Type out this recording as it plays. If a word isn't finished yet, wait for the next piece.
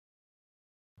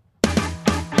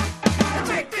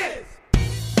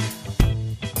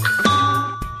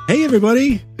Hey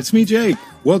everybody, it's me, Jake.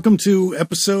 Welcome to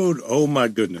episode, oh my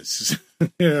goodness.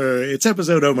 It's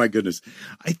episode, oh my goodness.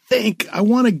 I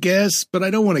want to guess, but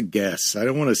I don't want to guess. I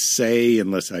don't want to say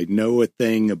unless I know a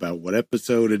thing about what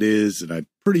episode it is, and I'm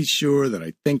pretty sure that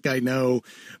I think I know.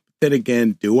 But then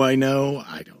again, do I know?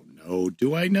 I don't know.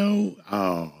 Do I know?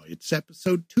 Oh, it's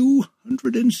episode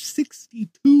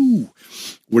 262.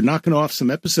 We're knocking off some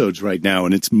episodes right now,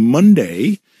 and it's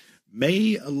Monday,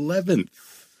 May 11th.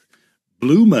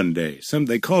 Blue Monday.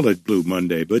 They call it Blue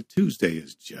Monday, but Tuesday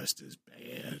is just as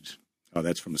bad. Oh,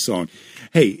 that's from a song.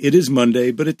 Hey, it is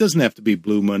Monday, but it doesn't have to be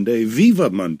Blue Monday.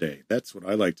 Viva Monday. That's what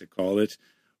I like to call it.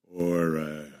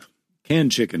 Or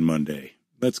Canned Chicken Monday.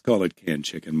 Let's call it Canned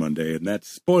Chicken Monday. And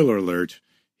that's, spoiler alert,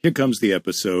 here comes the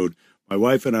episode. My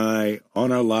wife and I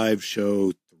on our live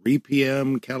show, 3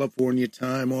 p.m. California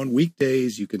time on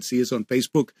weekdays. You can see us on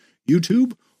Facebook,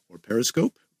 YouTube, or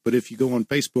Periscope. But if you go on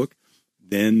Facebook,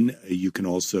 then you can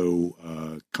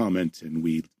also comment, and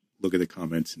we look at the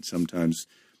comments, and sometimes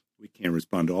we can't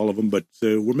respond to all of them, but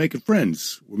we're making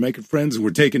friends. We're making friends, and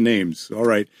we're taking names. All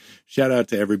right. Shout out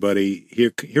to everybody.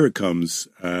 Here it comes.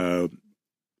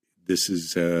 This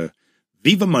is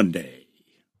Viva Monday.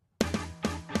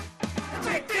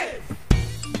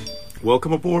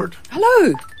 Welcome aboard.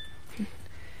 Hello.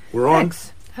 We're on.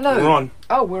 Thanks. Hello. We're on.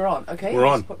 Oh, we're on. Okay. We're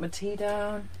on. Just put my tea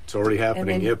down. It's already happening.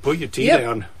 Then, yeah, put your tea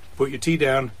down. Put your tea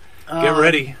down. Get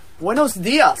ready. Buenos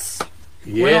dias.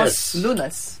 Yes.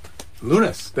 Buenos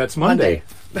Lunes. That's Monday.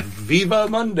 Viva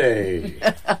Monday.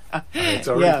 It's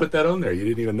already put that on there. You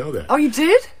didn't even know that. Oh, you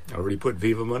did? I already put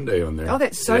Viva Monday on there. Oh,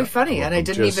 that's so funny. Well, and I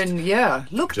didn't even,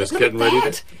 Look, just look getting at ready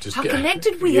that. to How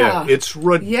connected we are. It's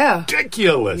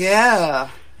ridiculous. Yeah.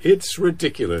 It's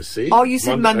ridiculous. See? Oh, you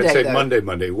said Monday, I said though.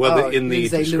 Monday. Well, in the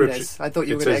description, Lunes. I thought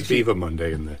you were it says actually... Viva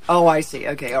Monday in the Oh, I see.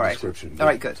 Okay, all right. description. All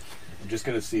right, good. I'm just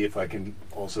going to see if I can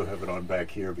also have it on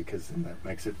back here, because then that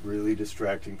makes it really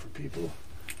distracting for people.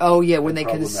 Oh, yeah, when they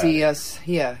can see us.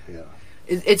 Yeah.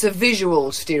 It's a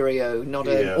visual stereo, not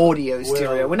an audio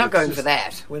stereo. We're not going for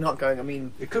that. We're not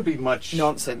going, it could be much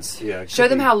nonsense. Yeah. Show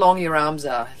them how long your arms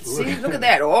are. See, look at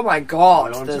that. Oh, my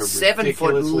God. My They're arms are 7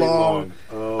 foot long.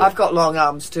 Oh, I've got long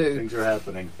arms, too. things are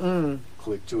happening.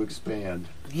 Click to expand.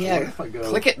 Yeah. What if I go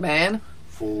Click it, man.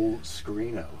 full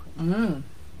screeno?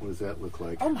 What does that look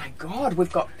like? Oh, my God.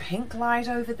 We've got pink light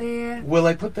over there. Well,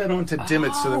 I put that on to dim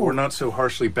it so that we're not so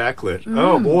harshly backlit.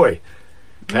 Oh, boy.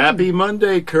 Happy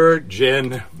Monday, Kurt,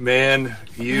 Jen, man,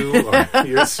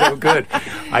 you're so good.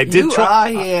 I did You are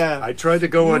here. I tried to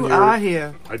go on your... You are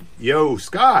here. Yo,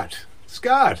 Scott,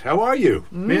 how are you?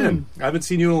 Man, I haven't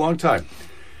seen you in a long time.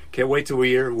 Can't wait till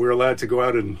we're allowed to go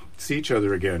out and see each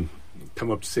other again.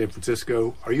 Come up to San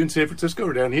Francisco. Are you in San Francisco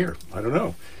or down here? I don't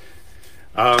know.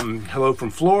 Hello from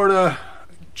Florida.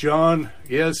 John,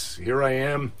 yes, here I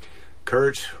am.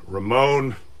 Kurt,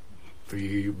 Ramon...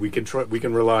 We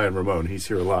can rely on Ramon. He's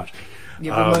here a lot.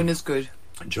 Yeah, Ramon is good.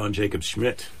 John Jacob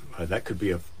Schmidt. That could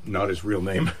be not his real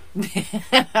name.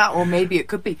 Or maybe it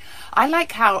could be. I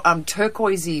like how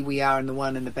turquoisey we are in the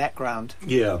one in the background.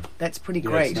 Yeah. That's pretty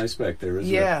great. It's nice back there,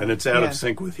 isn't it? Yeah. And it's out of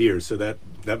sync with here, so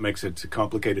that makes it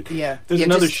complicated. Yeah. There's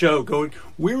another show going.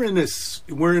 We're in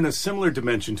a similar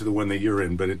dimension to the one that you're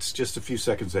in, but it's just a few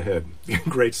seconds ahead.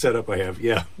 Great setup I have.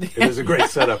 Yeah. It is a great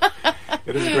setup.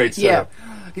 It is a great setup. Yeah.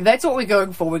 That's what we're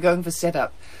going for. We're going for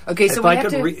setup. Okay, so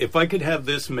if I could have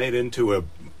this made into a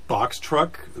box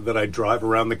truck that I drive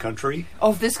around the country.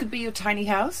 Oh, this could be your tiny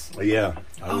house? Yeah.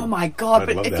 Oh my God,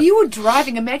 but if you were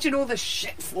driving, imagine all the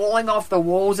shit falling off the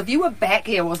walls. If you were back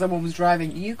here while someone was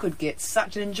driving, you could get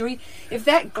such an injury. If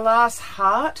that glass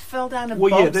heart fell down and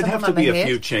bonked there'd have to someone be on the a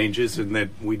few head. changes, and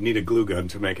then we'd need a glue gun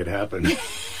to make it happen.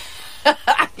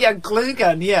 Yeah, glue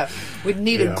gun, yeah. We'd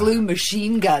need a glue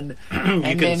machine gun.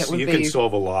 You can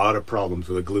solve a lot of problems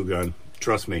with a glue gun.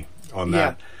 Trust me on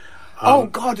that. Oh,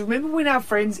 God, remember when our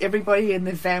friends, everybody in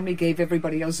the family gave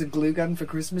everybody else a glue gun for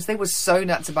Christmas? They were so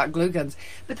nuts about glue guns.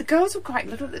 But the girls were quite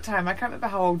little at the time. I can't remember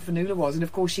how old Fanula was. And,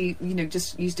 of course, she,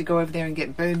 just used to go over there and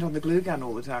get burned on the glue gun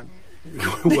all the time.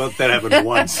 Well, that happened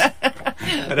once.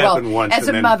 Happened once. As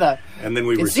a mother. And then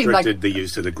we restricted the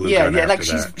use of the glue gun after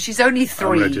that. She's only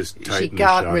 3. She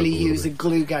can't really use bit. a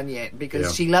glue gun yet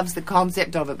because she loves the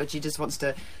concept of it, but she just wants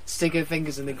to stick her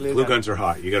fingers in the glue gun. Glue guns are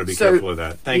hot. You got to be careful of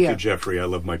that. Thank you, Jeffrey. I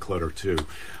love my clutter too.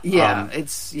 Yeah,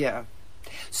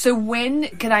 So when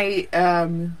can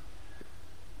I...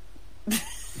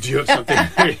 Do you have something?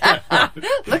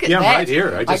 Look at that. Right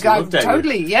here. I just looked at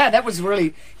totally. you. Yeah, that was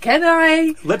really... Can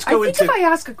I... Let's go I think if I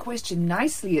ask a question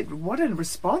nicely, what a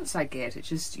response I get. It's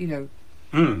just,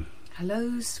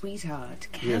 hello, sweetheart.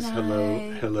 Can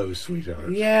I... Hello,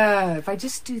 sweetheart. Yeah, if I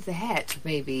just do that,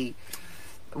 maybe...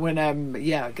 when I'm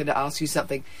going to ask you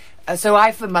something. So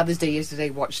I, for Mother's Day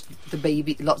yesterday, watched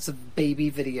lots of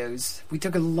baby videos. We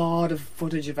took a lot of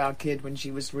footage of our kid when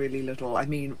she was really little. I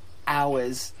mean,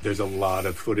 hours. There's a lot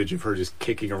of footage of her just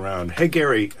kicking around. Hey,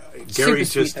 Gary.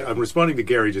 I'm responding to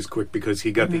Gary just quick because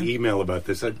he got the email about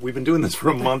this. We've been doing this for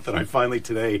a month, and I finally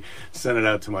today sent it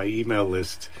out to my email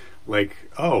list. Like,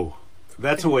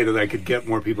 that's a way that I could get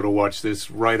more people to watch this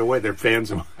right away. They're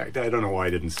fans of mine. I don't know why I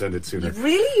didn't send it sooner.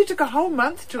 Really? You took a whole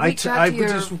month to reach out to your...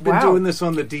 I've just been doing this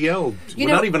on the DL. We're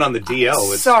not even on the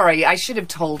DL. Sorry, I should have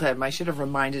told him. I should have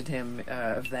reminded him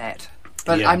of that.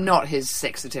 But I'm not his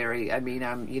secretary. I mean,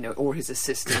 I'm, or his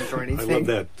assistant or anything. I love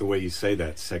that, the way you say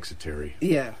that, secretary.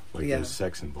 Yeah. Like there's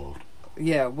sex involved.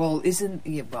 Yeah, well,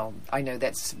 I know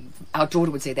that's... Our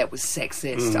daughter would say that was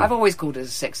sexist. I've always called it a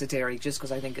sexetary just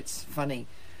because I think it's funny.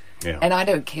 Yeah. And I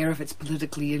don't care if it's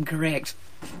politically incorrect.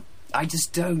 I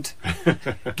just don't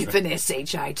give an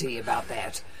SHIT about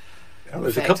that.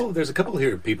 There's a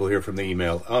couple people here from the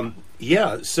email.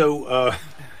 So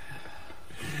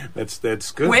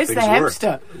that's good. Where's the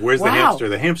hamster? Where's the hamster?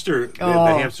 The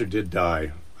hamster did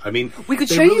die. I mean, we could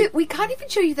show you. We can't even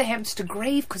show you the hamster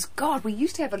grave because God, we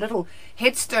used to have a little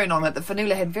headstone on it that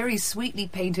Fanula had very sweetly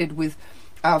painted with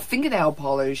fingernail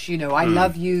polish. I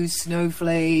love you,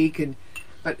 snowflake,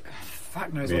 but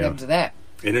fuck knows what happened to that.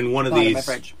 And in one of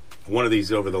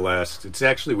these over the last, it's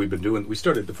actually we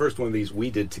started the first one of these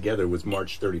we did together was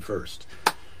March 31st.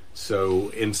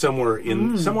 So somewhere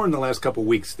in the last couple of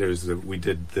weeks, we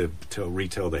did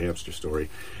retell the hamster story,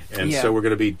 and so we're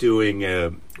going to be doing.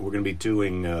 What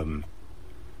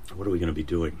are we going to be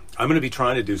doing? I'm going to be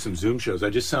trying to do some Zoom shows. I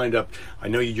just signed up. I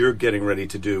know you're getting ready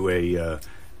to do an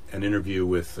interview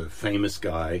with a famous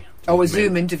guy. Oh, a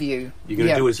Zoom interview. You're going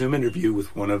to do a Zoom interview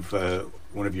with one of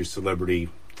your celebrity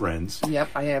friends. Yep,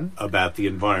 I am. About the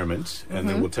environment, and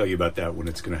then we'll tell you about that when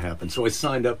it's going to happen. So I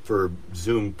signed up for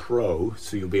Zoom Pro,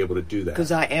 so you'll be able to do that.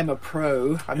 Because I am a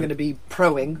pro. I'm going to be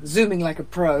zooming like a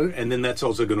pro. And then that's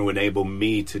also going to enable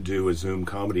me to do a Zoom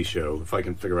comedy show, if I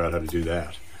can figure out how to do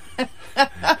that.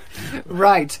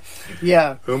 Right,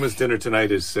 yeah. Uma's dinner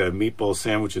tonight is meatball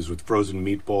sandwiches with frozen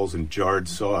meatballs and jarred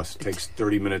sauce. Takes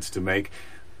 30 minutes to make.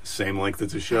 Same length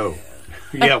as a show.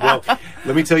 Yeah, well,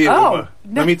 let me tell you, Uma.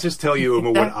 No. Let me just tell you,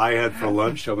 Uma, what I had for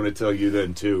lunch. I'm going to tell you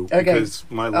then, too. Okay. Because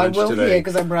my lunch today... I will hear,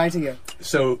 because I'm writing it.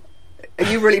 So... Are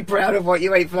you really proud of what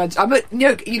you ate for lunch?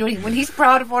 When he's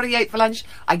proud of what he ate for lunch,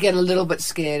 I get a little bit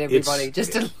scared, everybody.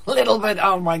 Just a little bit.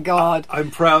 Oh, my God. I'm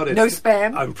proud. No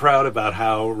spam? I'm proud about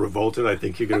how revolted I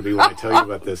think you're going to be when I tell you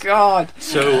about this. God.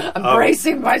 So I'm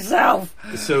bracing myself.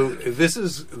 So this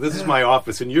is my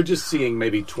office, and you're just seeing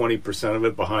maybe 20% of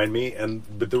it behind me,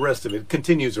 but the rest of it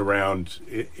continues around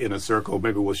in a circle.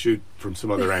 Maybe we'll shoot from some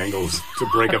other angles to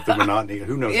break up the monotony.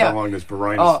 Who knows how long this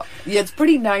Barinus... Oh, yeah, it's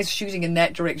pretty nice shooting in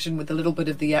that direction with a little bit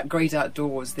of the great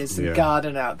outdoors. There's some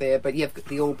garden out there, but you've got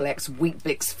the All Blacks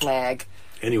Weet-Bix flag.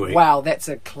 Anyway. Wow, that's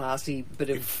a classy bit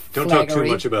of Don't talk too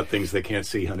much about things they can't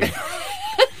see, honey.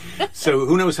 So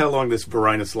who knows how long this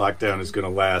Barinus lockdown is going to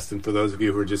last. And for those of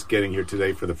you who are just getting here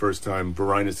today for the first time,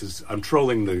 Barinus is... I'm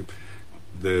trolling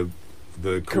the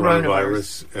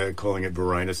coronavirus, calling it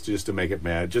Barinus just to make it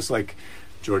mad. Just like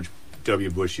George W.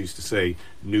 Bush used to say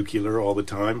nuclear all the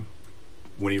time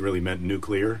when he really meant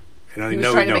nuclear. And he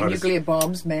was trying to make nuclear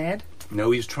bombs mad?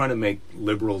 No, he's trying to make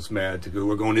liberals mad.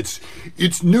 We're going,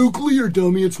 it's nuclear,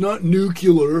 dummy. It's not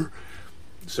nuclear.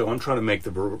 So I'm trying to make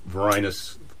the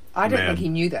Barinus I don't think he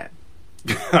knew that.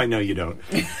 I know you don't.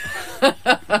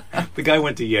 The guy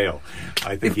went to Yale.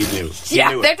 I think he knew.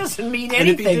 That doesn't mean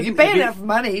anything. You pay enough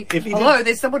money. Although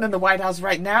there's someone in the White House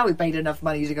right now who paid enough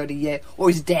money to go to Yale. Or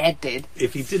his dad did.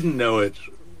 If he didn't know it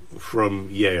from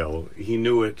Yale, he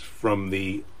knew it from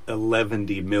the 11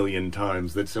 million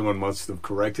times that someone must have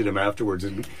corrected him afterwards.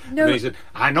 And then he said,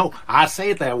 I know, I say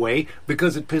it that way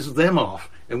because it pisses them off.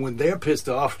 And when they're pissed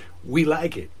off, we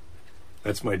like it.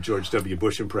 That's my George W.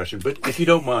 Bush impression. But if you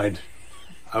don't mind,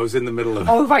 I was in the middle of...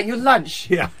 Oh, right, your lunch.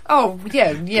 Yeah. Oh,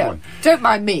 yeah. Don't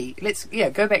mind me. Let's,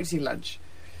 go back to your lunch.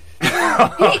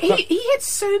 he had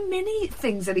so many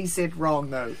things that he said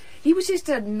wrong, though. He was just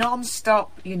a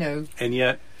non-stop, And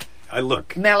yet...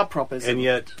 malapropism. And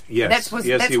yet, yes. That's what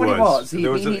he was. It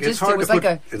was like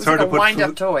a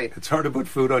wind-up toy. It's hard to put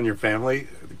food on your family.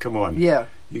 Come on. Yeah.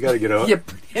 You got to get out. Yeah,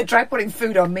 try putting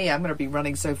food on me. I'm going to be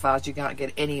running so fast you can't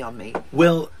get any on me.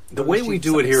 Well, the way we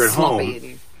do it here at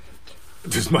home...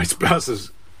 Does my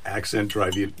spouse's accent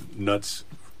drive you nuts?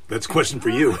 That's a question for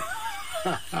you.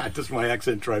 Does my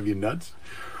accent drive you nuts?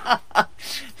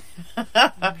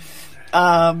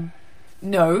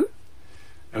 No.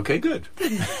 Okay, good.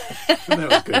 That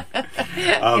was good.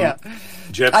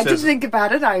 Jeff I says, did think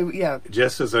about it.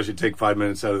 Jeff says I should take 5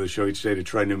 minutes out of the show each day to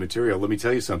try new material. Let me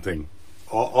tell you something.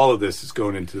 All of this is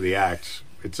going into the act.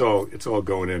 It's all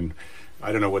going in.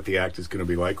 I don't know what the act is going to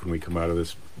be like when we come out of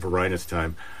this Varinus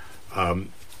time.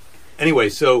 Anyway,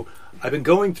 so I've been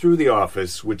going through the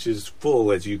office, which is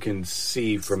full, as you can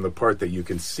see from the part that you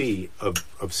can see, of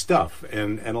stuff.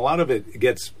 And a lot of it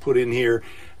gets put in here,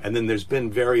 and then there's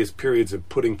been various periods of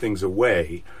putting things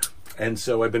away. And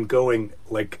so I've been going,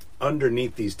 like,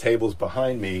 underneath these tables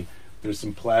behind me, there's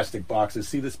some plastic boxes.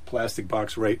 See this plastic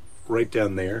box right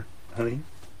down there, honey?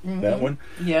 Mm-hmm. That one?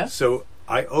 Yeah. So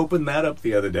I opened that up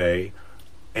the other day,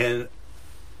 and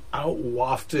out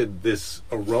wafted this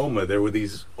aroma. There were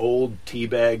these old tea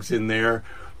bags in there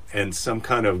and some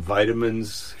kind of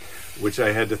vitamins, which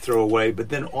I had to throw away. But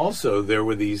then also there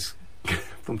were these,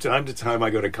 from time to time I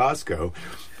go to Costco,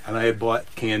 and I had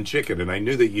bought canned chicken, and I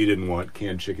knew that you didn't want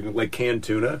canned chicken, like canned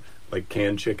tuna, like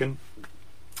canned chicken.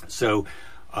 So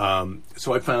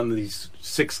I found these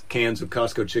 6 cans of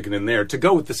Costco chicken in there to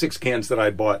go with the 6 cans that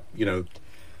I bought,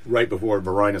 right before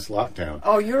Varinus lockdown.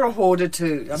 Oh, you're a hoarder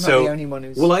too. I'm not the only one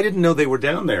who's... Well, I didn't know they were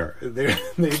down there.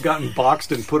 They'd gotten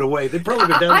boxed and put away. They'd probably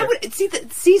been down there.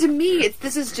 See, to me,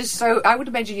 this is just so... I would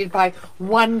imagine you'd buy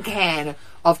 1 can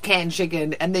of canned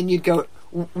chicken, and then you'd go,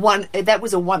 that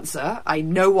was a oncer. I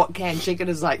know what canned chicken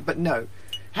is like, but no.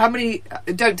 How many...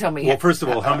 don't tell me. Well, first of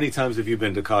all, how many times have you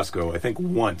been to Costco? I think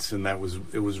once, and it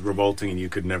was revolting, and you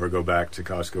could never go back to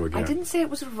Costco again. I didn't say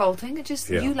it was revolting. It just,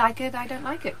 you like it, I don't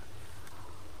like it.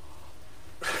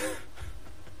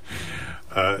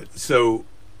 So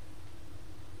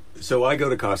I go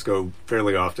to Costco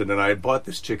fairly often, and I had bought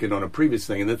this chicken on a previous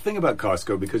thing. And the thing about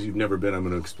Costco, because you've never been, I'm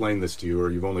going to explain this to you, or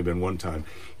you've only been one time.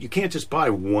 You can't just buy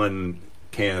 1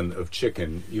 can of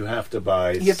chicken. You have to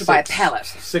buy... You have to buy a pallet.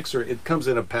 6 or... It comes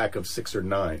in a pack of 6 or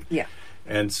 9. Yeah.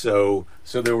 And so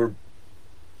there were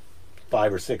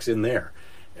 5 or 6 in there.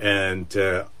 And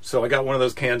so I got one of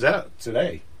those cans out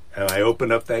today. And I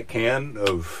opened up that can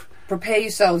of... Prepare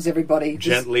yourselves, everybody.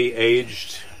 Gently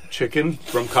aged chicken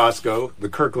from Costco, the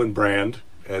Kirkland brand,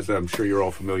 as I'm sure you're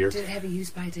all familiar. Did it have a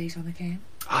use-by date on the can?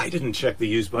 I didn't check the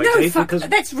use-by date. Because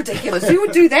that's ridiculous. Who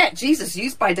would do that? Jesus,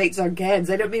 use-by dates on cans.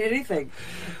 They don't mean anything.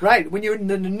 Right, when you're in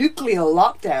the nuclear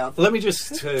lockdown. Let me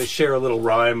just share a little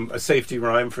rhyme, a safety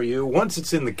rhyme for you. Once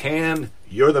it's in the can,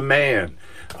 you're the man.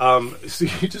 So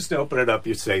you just open it up,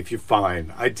 you're safe, you're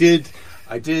fine. I did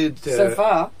so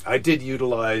far. I did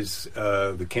utilize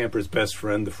the camper's best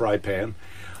friend, the fry pan.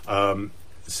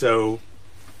 So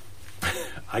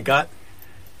I got...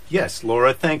 Yes,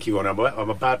 Laura, thank you, and I'm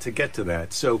about to get to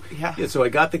that. So, so I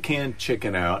got the canned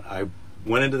chicken out. I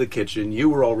went into the kitchen. You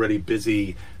were already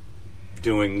busy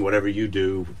doing whatever you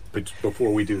do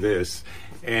before we do this.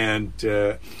 And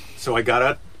so I got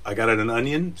out an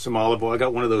onion, some olive oil. I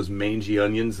got one of those mangy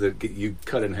onions that you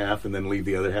cut in half and then leave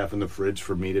the other half in the fridge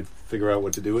for me to figure out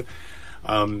what to do with.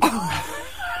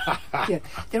 Yeah,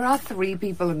 there are 3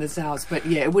 people in this house, but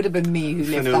it would have been me who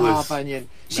left the half onion.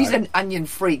 She's an onion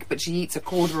freak, but she eats a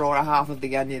quarter or a half of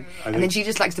the onion, and then she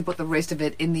just likes to put the rest of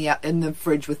it in the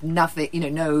fridge with nothing,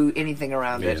 no anything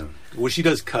around it. Well, she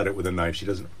does cut it with a knife. She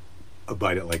doesn't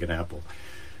bite it like an apple.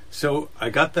 So I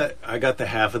got the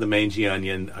half of the mangy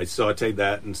onion. I sautéed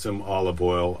that in some olive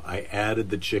oil. I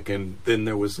added the chicken. Then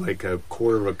there was like a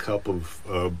quarter of a cup of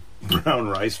brown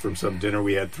rice from some dinner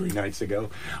we had 3 nights ago.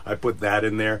 I put that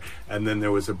in there, and then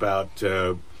there was about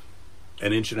 1.5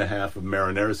 inches of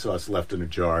marinara sauce left in a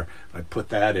jar. I put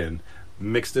that in,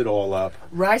 mixed it all up.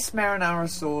 Rice, marinara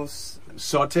sauce,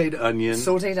 sautéed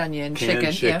onion,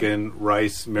 canned chicken,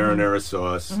 rice, marinara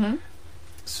sauce. Mm-hmm.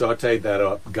 Sautéed that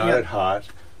up, got it hot,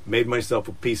 made myself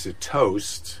a piece of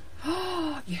toast.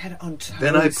 You had it on toast.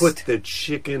 Then I put the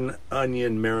chicken,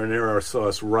 onion, marinara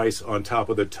sauce, rice on top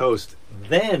of the toast.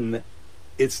 Then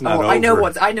it's not over. I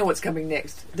know what's coming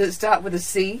next. Does it start with a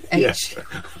C? H? Yeah.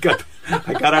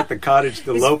 I got out the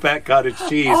low-fat cottage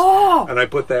cheese, and I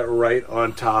put that right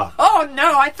on top. Oh,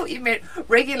 no, I thought you meant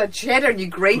regular cheddar and you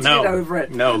grated it over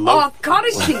it. No.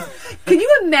 Cottage cheese. Can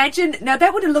you imagine? Now,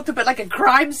 that would have looked a bit like a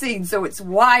crime scene. So it's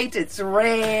white, it's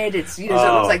red, so it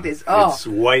looks like this. It's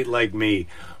white like me.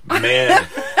 Man.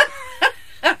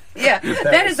 Yeah,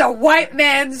 that's a white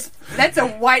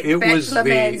bachelor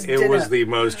man's dinner. It was the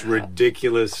most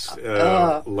ridiculous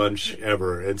lunch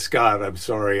ever. And Scott, I'm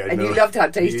sorry. I know, you loved how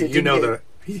it tasted, you know that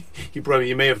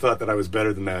you may have thought that I was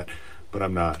better than that, but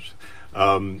I'm not.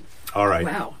 All right.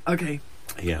 Wow. Okay.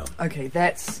 Yeah. Okay,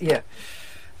 that's...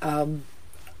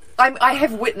 I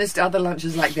have witnessed other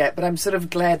lunches like that, but I'm sort of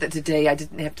glad that today I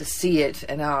didn't have to see it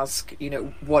and ask,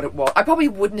 what it was. I probably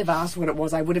wouldn't have asked what it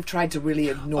was. I would have tried to really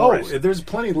ignore it. Oh, there's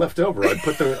plenty left over. I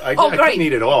put I great. couldn't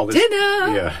eat it all.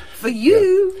 Dinner for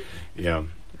you. Yeah.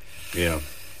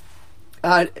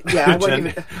 I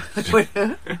won't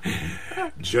even...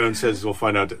 Joan says we'll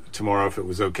find out tomorrow if it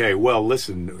was okay. Well,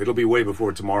 listen, it'll be way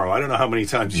before tomorrow. I don't know how many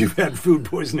times you've had food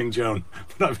poisoning, Joan,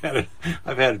 but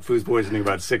I've had food poisoning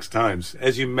about 6 times,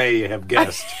 as you may have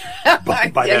guessed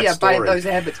by that story. By those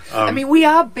habits. I mean, we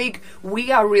are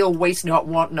real waste not,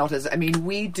 want notters. I mean,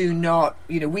 we do not,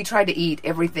 we try to eat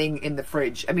everything in the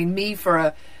fridge. I mean, me for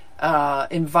a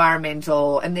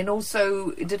environmental, and then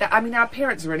also our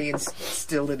parents really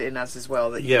instilled it in us as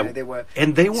well that there were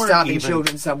and they weren't starving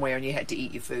children somewhere and you had to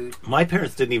eat your food. My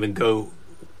parents didn't even go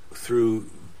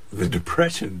through the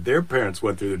Depression. Their parents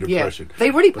went through the Depression. They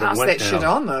really passed that shit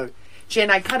on though. Jen,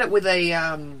 I cut it with a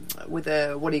what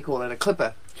do you call it, a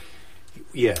clipper.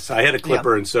 Yes, I had a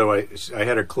clipper, and so I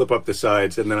had her clip up the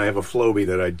sides, and then I have a Flowbee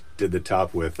that I did the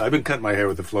top with. I've been cutting my hair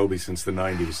with a Flowbee since the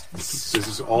 90s. This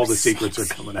is all the secrets are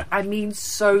coming out. I mean,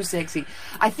 so sexy.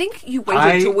 I think you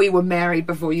waited till we were married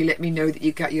before you let me know that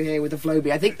you cut your hair with a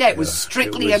Flowbee. I think that was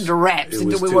strictly under wraps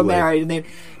until we were married, and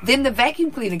then the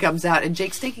vacuum cleaner comes out, and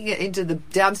Jake's taking it into the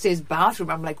downstairs bathroom.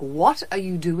 I'm like, what are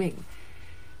you doing?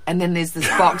 And then there's this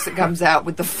box that comes out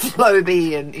with the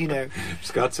Flowbee and,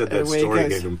 Scott said that story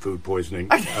gave him food poisoning.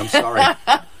 I'm sorry.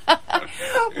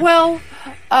 Well...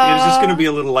 it's just going to be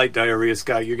a little light diarrhea,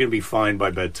 Scott. You're going to be fine by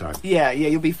bedtime. Yeah,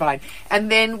 you'll be fine.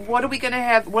 And then what are we going to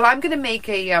have? Well, I'm going to make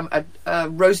a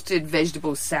roasted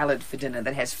vegetable salad for dinner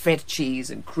that has feta cheese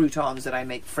and croutons that I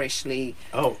make freshly.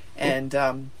 Oh.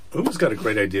 And... Uma's got a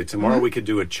great idea. Tomorrow we could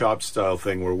do a chopped style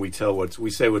thing where we say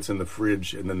what's in the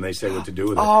fridge and then they say what to do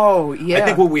with it. Oh, yeah.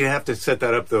 I think we'd have to set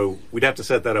that up though. We'd have to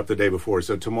set that up the day before.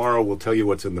 So tomorrow we'll tell you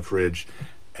what's in the fridge,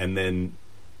 and then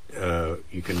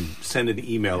you can send an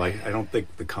email. I don't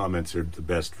think the comments are the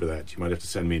best for that. You might have to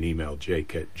send me an email,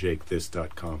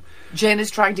 jake@jakethis.com. Jen is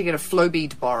trying to get a Flowbee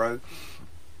to borrow.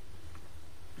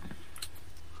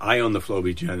 I own the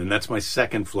Flowbee, Jen, and that's my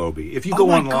second Flowbee. If you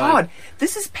go online... Oh, my God.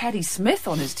 This is Patti Smith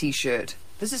on his T-shirt.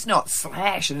 This is not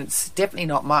Slash, and it's definitely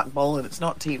not Mark Bolan. It's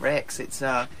not T-Rex. It's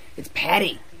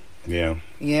Patti. Yeah.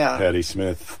 Yeah. Patti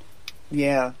Smith.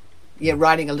 Yeah. Yeah,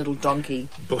 riding a little donkey.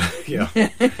 Yeah.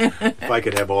 If I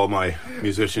could have all my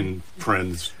musician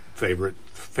friends'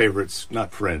 favorites,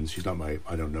 not friends, she's not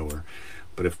I don't know her,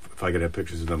 but if I could have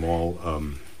pictures of them all...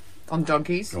 on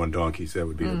donkeys? On donkeys, that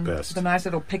would be the best. With a nice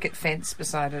little picket fence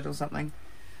beside it or something.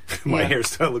 My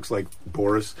hairstyle looks like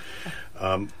Boris.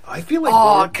 I feel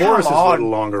like Boris is a little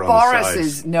longer on the sides. Boris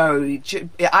is, no.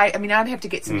 I mean, I'd have to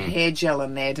get some hair gel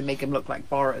in there to make him look like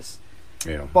Boris.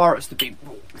 Yeah. Boris, the big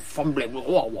fumbling,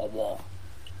 wah, wah, wah.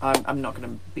 I'm not going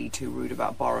to be too rude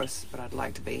about Boris, but I'd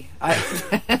like to be.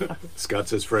 Scott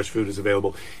says fresh food is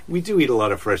available. We do eat a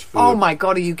lot of fresh food. Oh my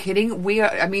God, are you kidding?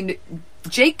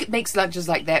 Jake makes lunches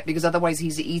like that because otherwise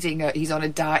he's on a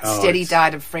diet, steady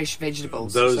diet of fresh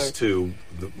vegetables. Those two,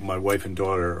 my wife and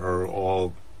daughter, are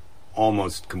all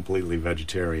almost completely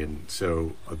vegetarian.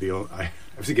 So I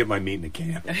have to get my meat in a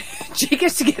can. Jake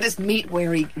has to get his meat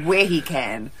where he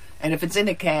can, and if it's in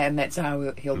a can, that's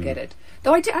how he'll get it.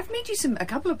 Though I've made you a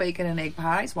couple of bacon and egg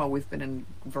pies while we've been in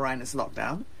Varinus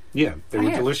lockdown. Yeah, they were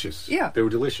delicious. Yeah, they were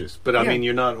delicious. But I mean,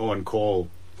 you're not on call.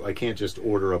 I can't just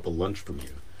order up a lunch from you.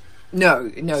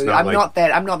 No, I'm not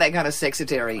that kind of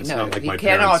sexitary. It's no, not like you my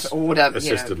cannot order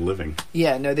assisted living.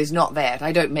 Yeah, no, there's not that.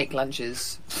 I don't make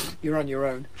lunches. You're on your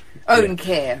own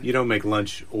care. You don't make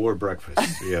lunch or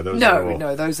breakfast. Yeah,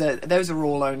 those those are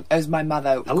all own. As my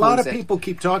mother, a lot of people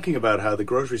keep talking about how the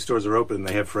grocery stores are open and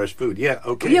they have fresh food. Yeah,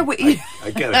 okay. Yeah,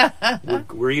 I get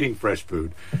it. We're eating fresh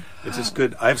food. It's just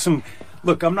good. I have some.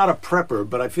 Look, I'm not a prepper,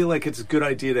 but I feel like it's a good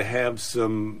idea to have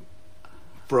some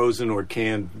frozen or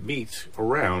canned meat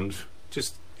around,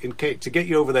 just in case, to get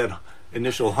you over that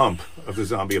initial hump of the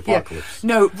zombie apocalypse. Yeah.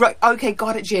 No, right, okay,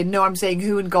 got it, Jen. No, I'm saying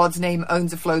who in God's name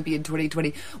owns a Flowbee in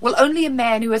 2020? Well, only a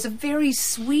man who has a very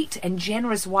sweet and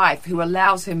generous wife who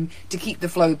allows him to keep the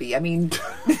Flowbee. I mean...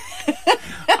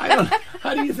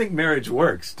 How do you think marriage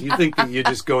works? Do you think that you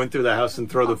just go in through the house and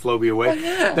throw the Flowbee away?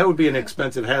 That would be an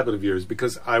expensive habit of yours,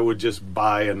 because I would just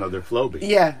buy another Flowbee.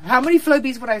 Yeah. How many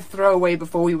Flowbees would I throw away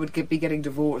before we would be getting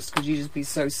divorced? Because you'd just be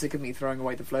so sick of me throwing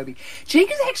away the Flowbee. Jake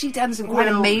has actually done some quite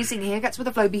amazing haircuts with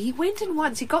a Flowbee. He went in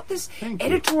once. He got this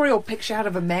editorial picture out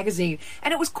of a magazine,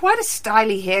 and it was quite a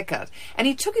stylish haircut. And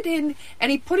he took it in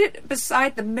and he put it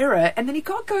beside the mirror, and then he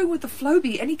got going with the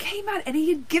Flowbee, and he came out and he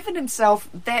had given himself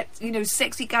that,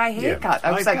 sexy guy haircut.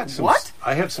 I was like, what?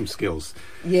 I have some skills.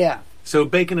 Yeah. So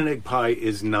bacon and egg pie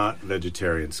is not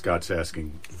vegetarian. Scott's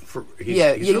asking. He's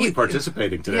really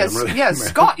participating today. Yes,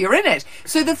 Scott, you're in it.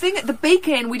 So the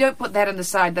bacon, we don't put that on the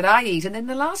side that I eat. And then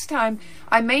the last time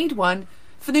I made one,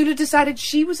 Fanula decided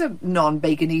she was a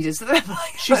non-bacon eater. So then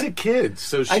she's a kid,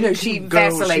 so she I know, she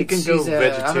vacillates. She can go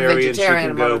vegetarian. She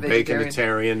can go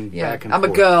baconitarian. Yeah. Back and I'm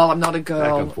forth. a girl. I'm not a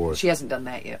girl. Back and forth. She hasn't done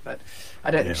that yet, but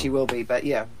I don't think she will be. But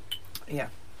yeah.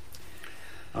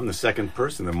 I'm the second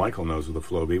person that Michael knows with a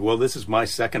Flowbee. Well, this is my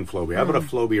second Flowbee. I bought a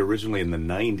Flowbee originally in the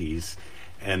 90s,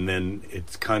 and then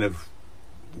it's kind of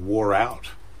wore out.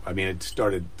 I mean,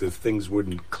 the things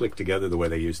wouldn't click together the way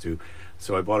they used to,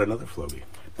 so I bought another Flowbee.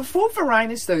 Before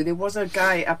Varinus, though, there was a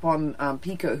guy up on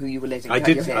Pico who you were letting cut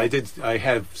your hair. I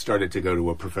have started to go to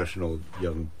a professional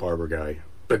young barber guy,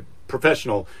 but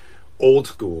professional, old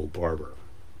school barber.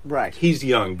 Right. He's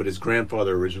young, but his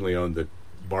grandfather originally owned the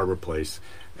barber place,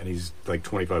 and he's like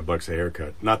 $25 a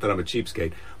haircut. Not that I'm a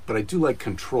cheapskate, but I do like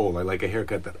control. I like a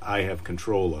haircut that I have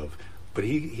control of. But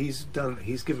he's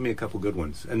given me a couple good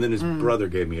ones, and then his brother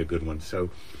gave me a good one. So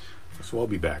I'll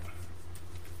be back.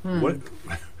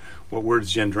 What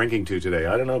word's Jen drinking to today?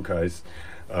 I don't know, guys.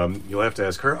 You'll have to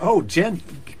ask her. Oh, Jen,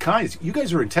 guys, you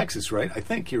guys are in Texas, right? I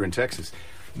think you're in Texas.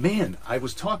 Man, I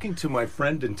was talking to my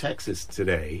friend in Texas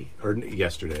today, or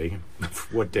yesterday.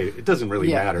 What day? It doesn't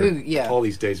really matter. All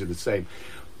these days are the same.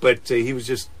 But he was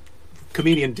just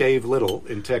comedian Dave Little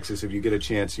in Texas. If you get a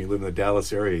chance and you live in the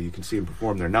Dallas area, you can see him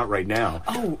perform there. Not right now.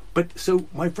 Oh. But so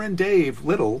my friend Dave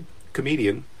Little,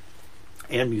 comedian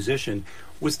and musician,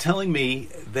 was telling me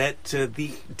that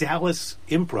the Dallas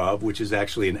Improv, which is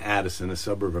actually in Addison, a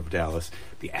suburb of Dallas,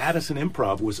 the Addison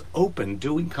Improv was open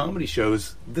doing comedy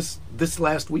shows this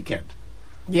last weekend.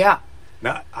 Yeah.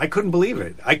 Now, I couldn't believe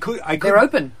it. They're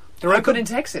open. They're open in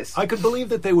Texas. I could believe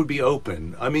that they would be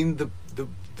open. I mean, the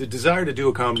desire to do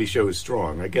a comedy show is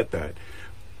strong. I get that.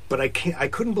 But I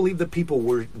couldn't believe that people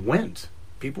went.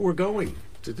 People were going.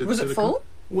 Was it full?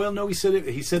 Well, no, he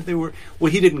said they were. Well,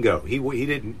 he didn't go. He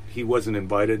wasn't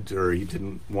invited, or he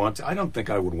didn't want to. I don't think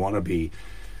I would want to be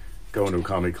going to a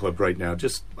comedy club right now.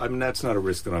 That's not a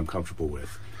risk that I'm comfortable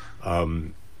with.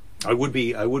 I would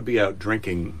be out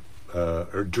drinking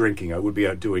or drinking. I would be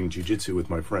out doing jiu-jitsu with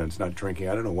my friends, not drinking.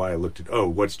 I don't know why I looked at,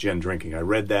 what's Jen drinking? I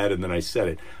read that and then I said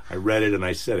it. I read it and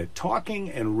I said it. Talking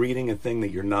and reading a thing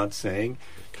that you're not saying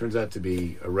turns out to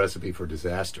be a recipe for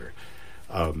disaster.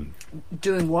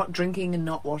 Doing what? Drinking and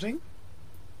not whatting?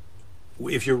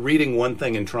 If you're reading one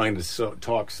thing and trying to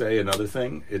say another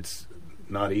thing, it's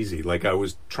not easy. Like I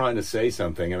was trying to say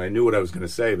something and I knew what I was going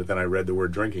to say, but then I read the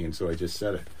word drinking and so I just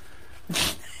said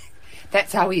it.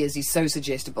 That's how he is. He's so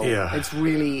suggestible. Yeah. It's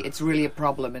really a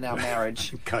problem in our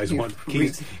marriage.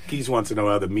 Keys wants to know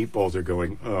how the meatballs are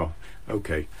going. Oh,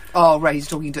 okay. Oh, right. He's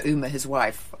talking to Uma, his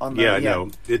wife.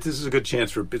 No. This is a good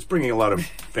chance it's bringing a lot of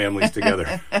families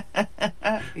together.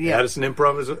 Addison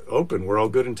Improv is open. We're all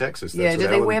good in Texas. That's do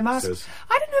they wear masks? Says.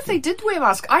 I don't know if they did wear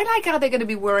masks. I like how they're going to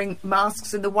be wearing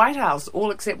masks in the White House,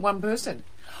 all except one person.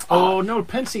 Oh, no,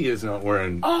 Pensy is not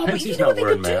wearing. Oh, but you know what they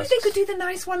could do? They could do the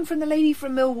nice one from the lady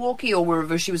from Milwaukee or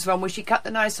wherever she was from, where she cut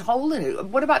the nice hole in it.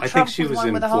 What about Trump? I think she was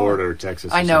in Florida or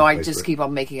Texas. I know. I just keep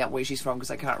on making up where she's from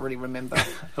because I can't really remember.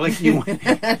 Like you.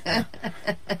 I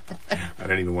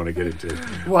don't even want to get into it.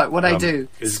 What I do?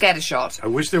 Scattershot. I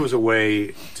wish there was a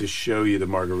way to show you the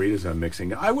margaritas I'm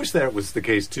mixing. I wish that was the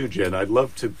case too, Jen. I'd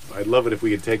love it if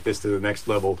we could take this to the next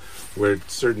level, where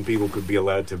certain people could be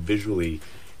allowed to visually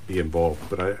be involved,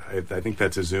 but I think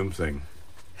that's a Zoom thing.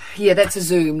 Yeah, that's a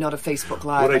Zoom, not a Facebook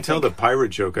Live. Would I tell the pirate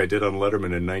joke I did on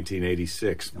Letterman in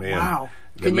 1986? Man, wow!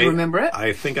 Can you remember it?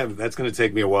 I think that's going to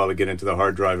take me a while to get into the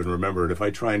hard drive and remember it. If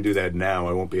I try and do that now,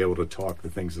 I won't be able to talk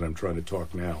the things that I'm trying to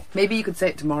talk now. Maybe you could say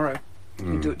it tomorrow. You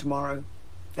can do it tomorrow.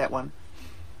 That one.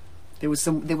 There was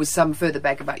some further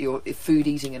back about your food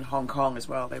eating in Hong Kong as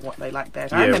well. They like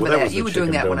that. I remember that. You were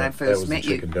doing that when I first met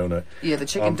you. Chicken donut. Yeah, the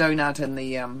chicken donut and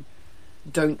the.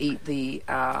 Don't eat the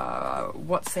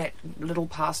what's that little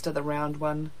pasta, the round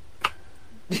one?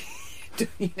 Don't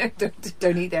eat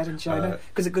that in China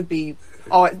because it could be.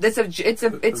 Oh,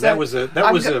 that was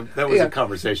a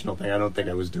conversational thing. I don't think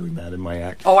I was doing that in my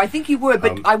act. Oh, I think you were,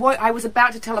 but I was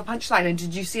about to tell a punchline, and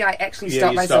did you see? I actually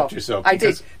stopped myself. Stopped yourself. I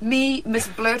did. Me, Miss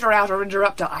Blurter Out or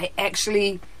Interrupter. I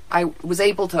was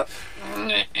able to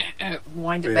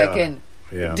wind it back in.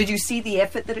 Yeah. Did you see the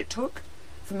effort that it took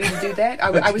for me to do that?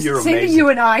 I was sending you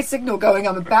an eye signal going,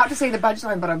 I'm about to say the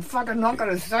punchline, but I'm fucking not going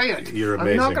to say it. You're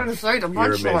amazing. I'm not going to say the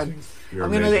punchline.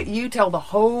 I'm going to let you tell the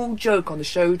whole joke on the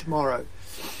show tomorrow.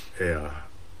 Yeah.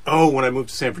 Oh, when I moved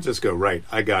to San Francisco, right.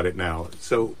 I got it now.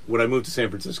 So when I moved to San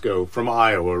Francisco from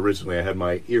Iowa originally, I had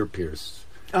my ear pierced.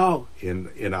 Oh.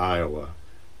 In Iowa.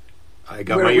 I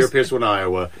got my ear pierced in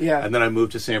Iowa, Yeah. and then I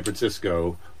moved to San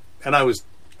Francisco, and I was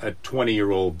a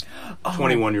 21-year-old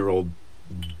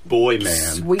boy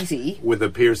man, sweetie, with a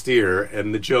pierced ear,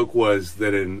 and the joke was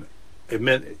that a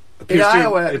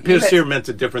pierced ear meant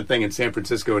a different thing in San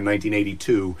Francisco in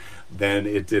 1982 than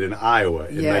it did in Iowa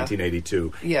in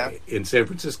 1982. Yeah. In San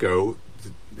Francisco,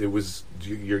 it was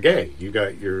you're gay. You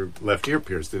got your left ear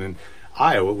pierced, and in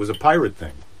Iowa, it was a pirate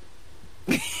thing.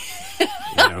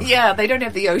 Yeah, they don't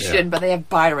have the ocean, but they have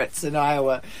pirates in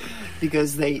Iowa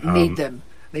because they need them.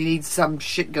 They need some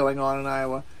shit going on in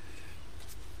Iowa.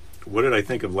 What did I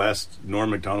think of Norm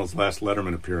Macdonald's last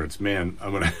Letterman appearance? Man,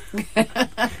 I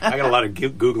got a lot of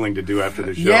Googling to do after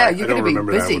the show. Yeah, I you're don't going to be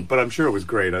remember busy. that one, but I'm sure it was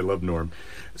great. I love Norm.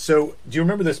 So, do you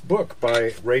remember this book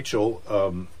by Rachel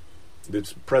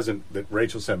that's present that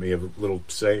Rachel sent me, a little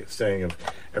saying of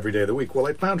every day of the week? Well,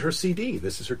 I found her CD.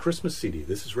 This is her Christmas CD.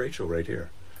 This is Rachel right here.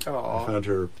 Aww. I found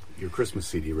your Christmas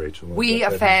CD, Rachel. We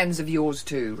are fans of yours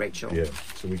too, Rachel. Yeah,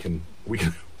 so we can.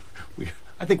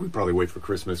 I think we probably wait for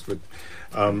Christmas, but.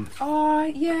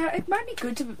 Yeah, it might be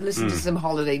good to listen to some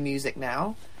holiday music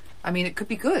now. I mean, it could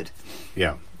be good.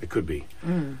 Yeah, it could be.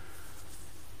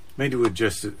 Maybe with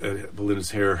just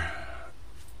Belinda's hair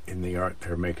in the art,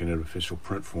 they're making an official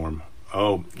print form.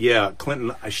 Oh yeah,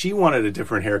 Clinton. She wanted a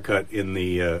different haircut in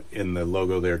the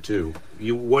logo there too.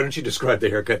 Why don't you describe the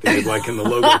haircut that you'd like in the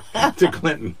logo to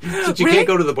Clinton? Since you can't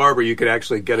go to the barber, you could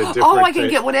actually get a different. Oh, I can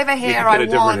get whatever hair I want. You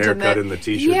can get a different haircut in the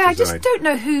T-shirt. Yeah, design. I just don't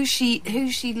know who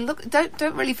she look.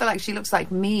 Don't really feel like she looks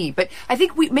like me. But I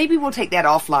think maybe we'll take that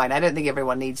offline. I don't think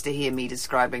everyone needs to hear me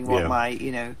describing what my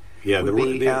Yeah,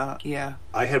 yeah.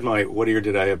 I had what ear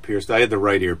did I have pierced? I had the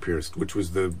right ear pierced, which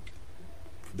was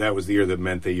that was the ear that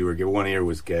meant that you were gay. One ear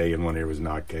was gay and one ear was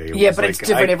not gay. But it's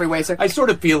different every way. So I sort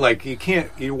of feel like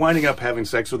you're winding up having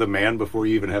sex with a man before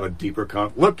you even have a deeper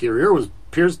look, your ear was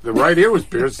pierced, the right ear was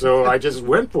pierced, so I just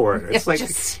went for it. It's like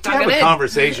just you have a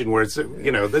conversation where it's,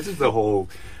 this is the whole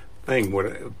thing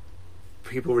where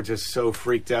people were just so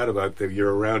freaked out about that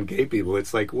you're around gay people.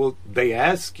 It's like, well, they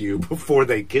ask you before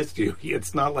they kissed you.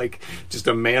 It's not like just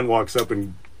a man walks up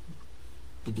and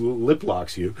lip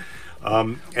locks you.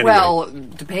 Anyway. Well,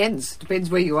 depends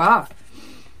where you are,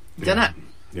 doesn't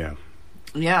it?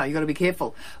 Yeah, you got to be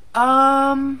careful.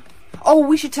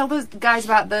 We should tell the guys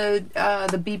about the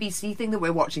BBC thing that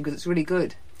we're watching because it's really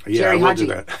good. Yeah, Jerry I will Haji.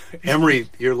 do that. Emery,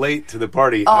 you're late to the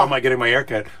party. How am I getting my hair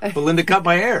cut? Belinda cut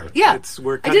my hair. Yeah,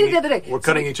 we're I did it the other day. We're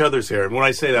cutting each other's hair, and when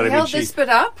I say that, I mean held this bit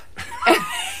up,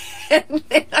 and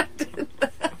then I did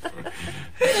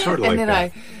sort of like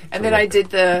that. Then I did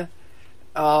the.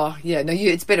 Oh yeah, no,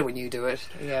 it's better when you do it.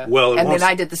 Yeah. Well, then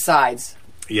I did the sides.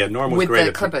 Yeah, Norm was with great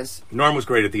the clippers. Norm was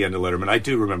great at the end of Letterman. I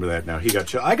do remember that now.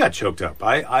 I got choked up.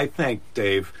 I thank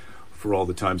Dave for all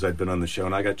the times I'd been on the show,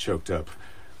 and I got choked up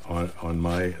on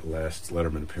my last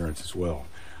Letterman appearance as well.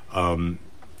 And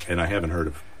I haven't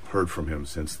heard from him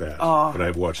since that. But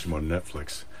I've watched him on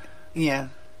Netflix. Yeah.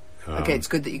 Okay, it's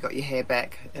good that you got your hair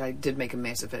back. I did make a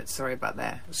mess of it. Sorry about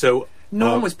that. So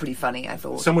Norm was pretty funny, I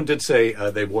thought. Someone did say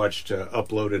they've watched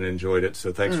Upload and enjoyed it,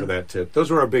 so thanks for that tip.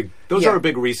 Those are our big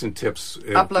recent tips.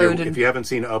 If you haven't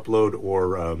seen Upload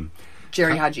or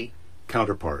Jerry Haji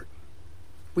Counterpart.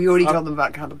 We already told them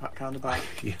about Counterpart.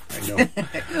 Yeah, I know.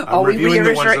 I'm reviewing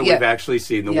the ones that we've actually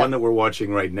seen. The one that we're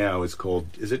watching right now is called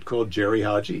Jerry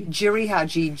Haji? Jerry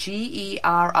Haji, GERI/Haji,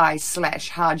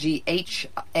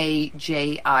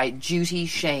 HAJI, duty,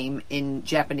 shame in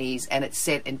Japanese, and it's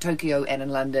set in Tokyo and in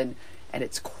London, and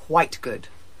it's quite good.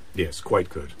 Yes, quite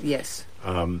good. Yes.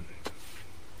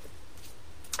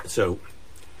 So.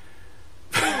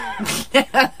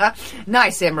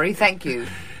 Nice, Emery. Thank you.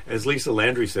 As Lisa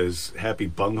Landry says, happy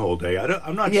bunghole day.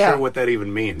 I'm not sure what that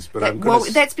even means, but I'm going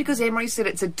to... that's because Emery said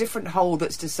it's a different hole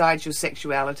that decides your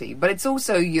sexuality. But it's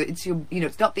also,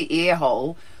 it's not the ear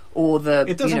hole or the...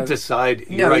 It doesn't decide.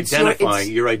 You're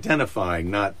identifying,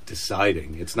 not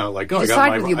deciding. It's not like, I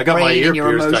got my ear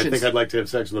pierced, I think I'd like to have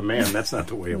sex with a man. That's not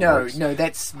the way it works. No,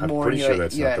 that's more I'm pretty sure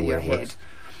that's not the way it works.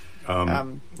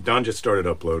 Don just started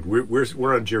Upload.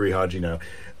 We're on Jerry Haji now.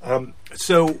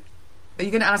 Are you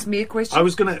going to ask me a question? I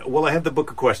was going to... Well, I have the book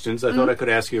of questions. I thought I could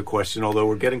ask you a question, although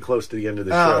we're getting close to the end of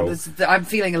the show. I'm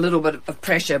feeling a little bit of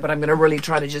pressure, but I'm going to really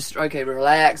try to just,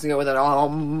 relax and go with it.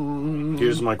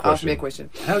 Here's my question. Ask me a question.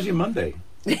 How's your Monday?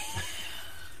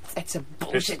 That's a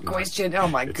bullshit question. Oh,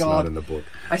 my God. It's not in the book.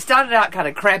 I started out kind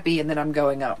of crappy, and then I'm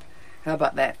going up. How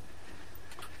about that?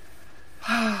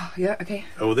 Yeah, okay.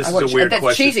 Oh, this is a weird question.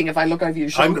 That's cheating if I look over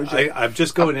your shoulder. I'm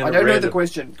just going in at random. I don't know the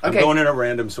question. Okay. I'm going in at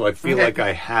random, so I feel like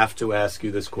I have to ask you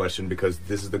this question because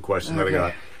this is the question that I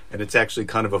got. And it's actually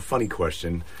kind of a funny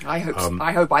question. I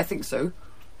hope I think so.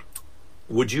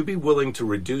 Would you be willing to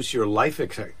reduce your life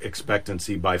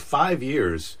expectancy by 5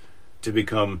 years to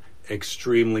become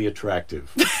extremely attractive?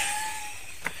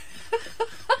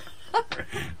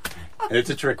 It's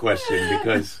a trick question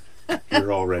because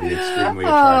you're already extremely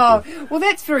attractive. Oh, well,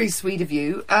 that's very sweet of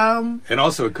you. And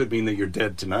also, it could mean that you're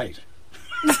dead tonight.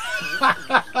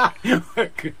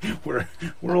 we're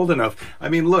old enough. I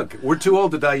mean, look, we're too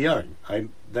old to die young.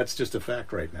 That's just a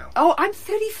fact right now. Oh, I'm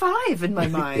 35 in my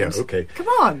mind. Yeah, okay. Come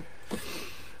on.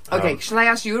 Okay, shall I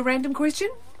ask you a random question?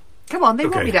 Come on, they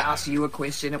want me to ask you a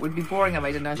question. It would be boring if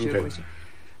I didn't ask you a question.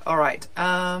 All right.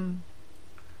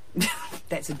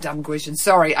 That's a dumb question.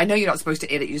 Sorry, I know you're not supposed to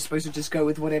edit. You're supposed to just go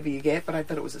with whatever you get, but I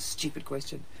thought it was a stupid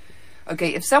question.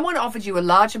 Okay, if someone offered you a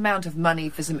large amount of money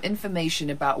for some information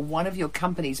about one of your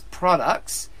company's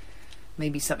products,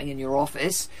 maybe something in your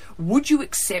office, would you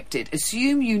accept it?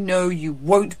 Assume you know you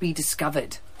won't be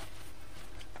discovered.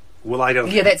 Well, I don't...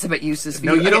 Yeah, that's a bit useless for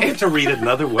you. you. No, you don't get to read it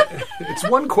another way. It's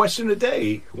one question a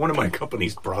day. One of my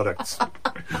company's products.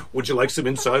 Would you like some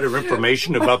insider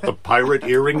information about the pirate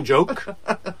earring joke?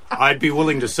 I'd be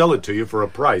willing to sell it to you for a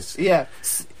price. Yeah.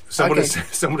 Someone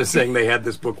is saying they had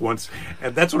this book once,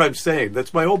 and that's what I'm saying.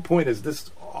 That's my whole point. Is this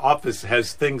office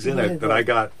has things in it that I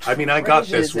got. I mean, I got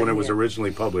this when it was originally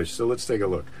published. So let's take a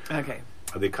look. Okay.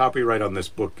 The copyright on this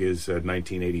book is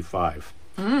 1985.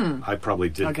 I probably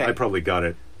did. Okay. I probably got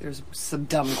it. There's some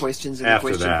dumb questions in After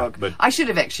the question that, book. but I should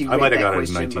have actually read might have that got it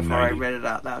in question before I 1990. read it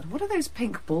out loud. What are those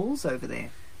pink balls over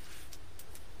there?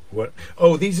 What?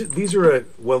 Oh, these are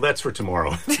well, that's for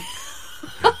tomorrow.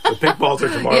 The pink balls are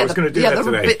tomorrow. I was going to do that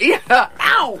today.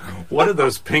 Ow! What are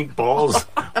those pink balls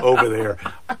over there?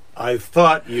 I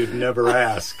thought you'd never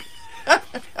ask.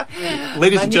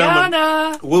 Ladies and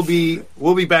gentlemen, we'll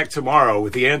be back tomorrow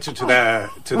with the answer to the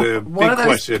big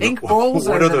question. Pink balls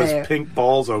what are over those there? pink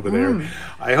balls over there?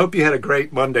 I hope you had a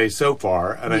great Monday so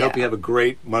far, and I hope you have a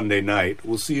great Monday night.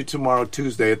 We'll see you tomorrow,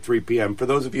 Tuesday at 3 p.m. For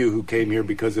those of you who came here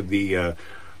because of the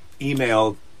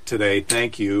email today,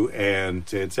 thank you. And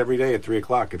it's every day at 3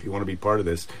 o'clock if you want to be part of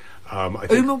this. I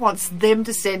think Uma wants them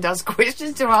to send us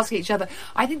questions to ask each other.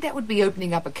 I think that would be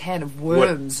opening up a can of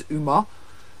worms, Uma.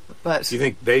 But do you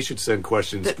think they should send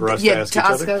questions for us to ask each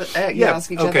other?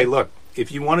 Ask each other. Okay, look,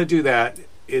 if you want to do that,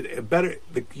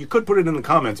 you could put it in the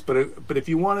comments. But if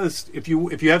you want us, if you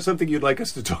have something you'd like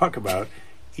us to talk about,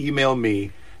 email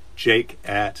me,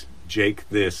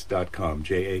 jake@jakethis.com,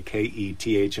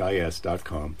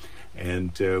 JAKETHIS.com,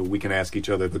 and we can ask each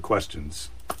other the questions.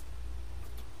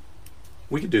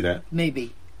 We could do that.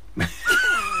 Maybe.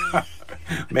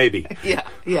 Maybe. Yeah.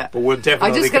 But we're definitely.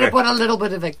 I'm just going to put a little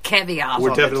bit of a caveat on it.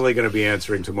 We're definitely going to be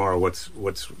answering tomorroll. What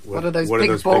are those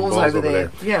big balls over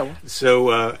there? Yeah.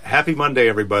 So happy Monday,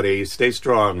 everybody. Stay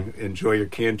strong. Enjoy your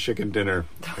canned chicken dinner,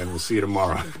 and we'll see you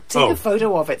tomorrow. Take a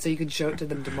photo of it so you can show it to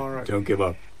them tomorrow. Don't give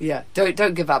up. Yeah.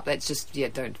 Don't give up. That's just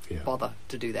don't bother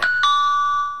to do that.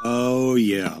 Oh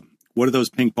yeah. What are those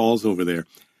pink balls over there?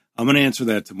 I'm going to answer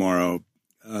that tomorrow.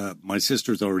 My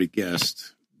sister's already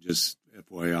guessed. Just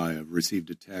FYI, I've received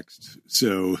a text,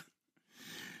 so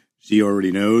she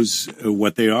already knows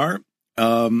what they are.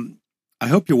 I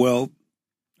hope you're well.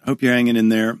 I hope you're hanging in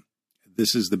there.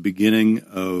 This is the beginning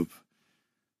of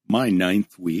my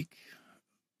 9th week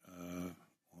on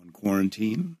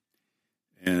quarantine,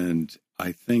 and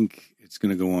I think it's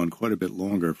going to go on quite a bit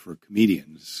longer for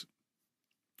comedians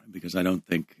because I don't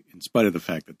think, in spite of the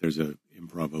fact that there's a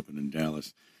improv open in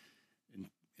Dallas,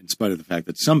 in spite of the fact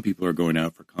that some people are going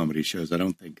out for comedy shows, I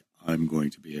don't think I'm going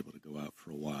to be able to go out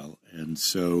for a while. And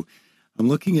so I'm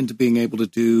looking into being able to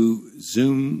do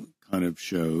Zoom kind of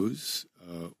shows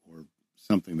or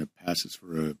something that passes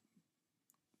for a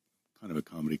kind of a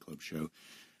comedy club show.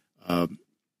 I'm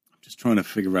just trying to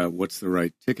figure out what's the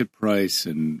right ticket price.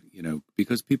 And,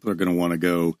 because people are going to want to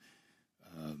go,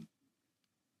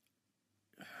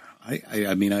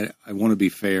 I mean, I want to be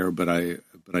fair, but I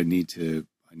need to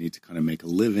kind of make a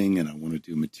living, and I want to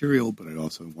do material, but I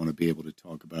also want to be able to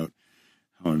talk about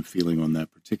how I'm feeling on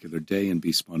that particular day and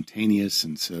be spontaneous.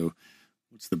 And so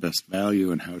what's the best value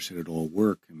and how should it all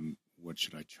work and what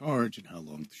should I charge and how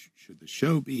long should the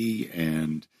show be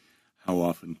and how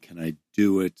often can I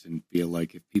do it and feel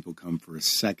like if people come for a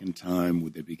second time,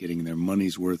 would they be getting their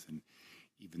money's worth? And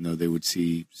even though they would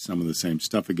see some of the same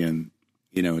stuff again,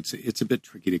 it's a bit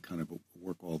tricky to kind of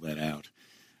work all that out.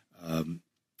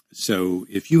 So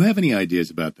if you have any ideas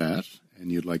about that and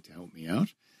you'd like to help me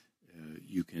out,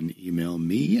 you can email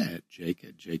me at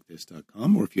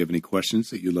jake@jakethis.com. Or if you have any questions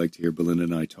that you'd like to hear Belinda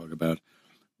and I talk about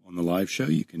on the live show,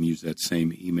 you can use that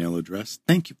same email address.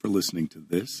 Thank you for listening to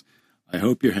this. I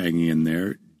hope you're hanging in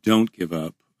there. Don't give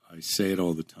up. I say it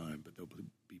all the time, but there'll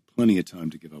be plenty of time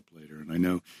to give up later. And I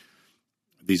know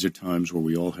These are times where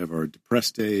we all have our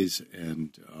depressed days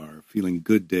and our feeling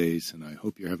good days, and I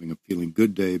hope you're having a feeling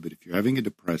good day, but if you're having a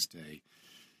depressed day,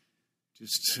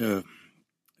 just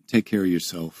take care of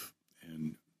yourself,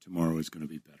 and tomorrow is going to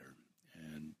be better.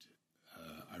 And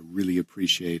I really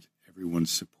appreciate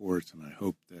everyone's support, and I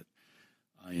hope that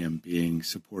I am being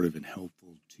supportive and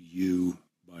helpful to you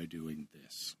by doing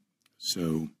this.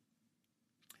 So,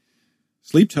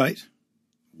 sleep tight.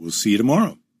 We'll see you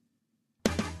tomorrow.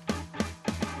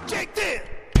 Check this.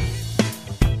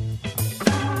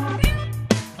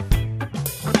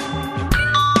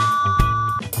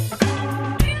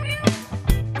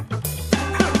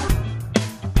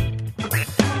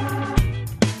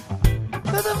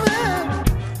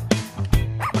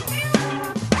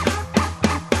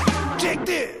 Check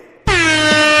this.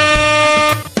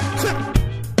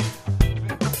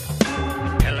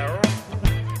 Hello?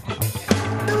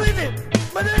 Who is it?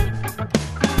 Mother?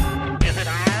 Is it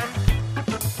on?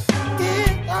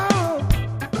 Yeah, on.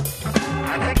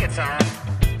 I think it's on.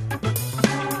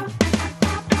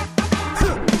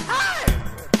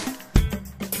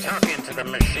 Talk into the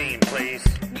machine, please.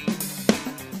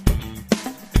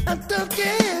 I don't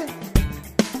care.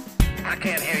 I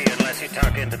can't hear you unless you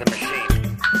talk into the machine.